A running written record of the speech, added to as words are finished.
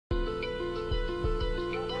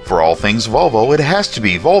For all things Volvo, it has to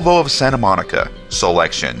be Volvo of Santa Monica.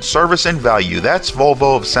 Selection, service, and value, that's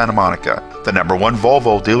Volvo of Santa Monica, the #1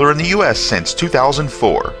 Volvo dealer in the U.S. since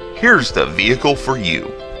 2004. Here's the vehicle for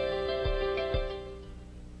you.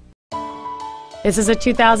 This is a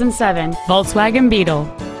 2007 Volkswagen Beetle.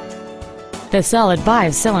 The solid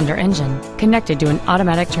 5-cylinder engine, connected to an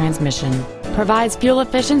automatic transmission, provides fuel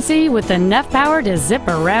efficiency with enough power to zip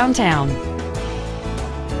around town.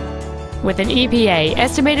 With an EPA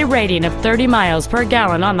estimated rating of 30 miles per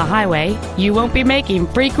gallon on the highway, you won't be making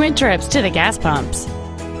frequent trips to the gas pumps.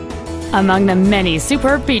 Among the many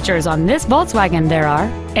superb features on this Volkswagen there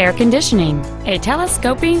are air conditioning, a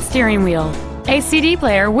telescoping steering wheel, a CD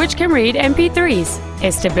player which can read MP3s,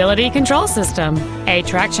 a stability control system, a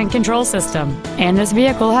traction control system, and this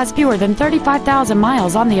vehicle has fewer than 35,000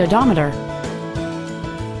 miles on the odometer.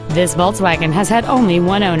 This Volkswagen has had only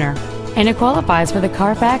one owner, and it qualifies for the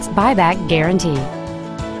Carfax buyback guarantee.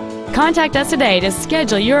 Contact us today to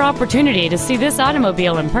schedule your opportunity to see this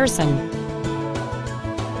automobile in person.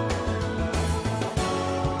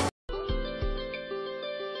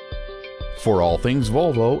 For all things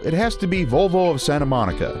Volvo, it has to be Volvo of Santa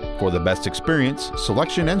Monica for the best experience,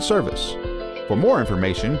 selection, and service. For more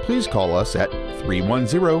information, please call us at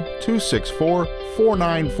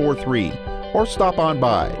 310-264-4943 or stop on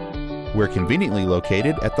by. We're conveniently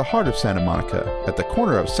located at the heart of Santa Monica, at the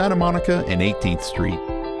corner of Santa Monica and 18th Street.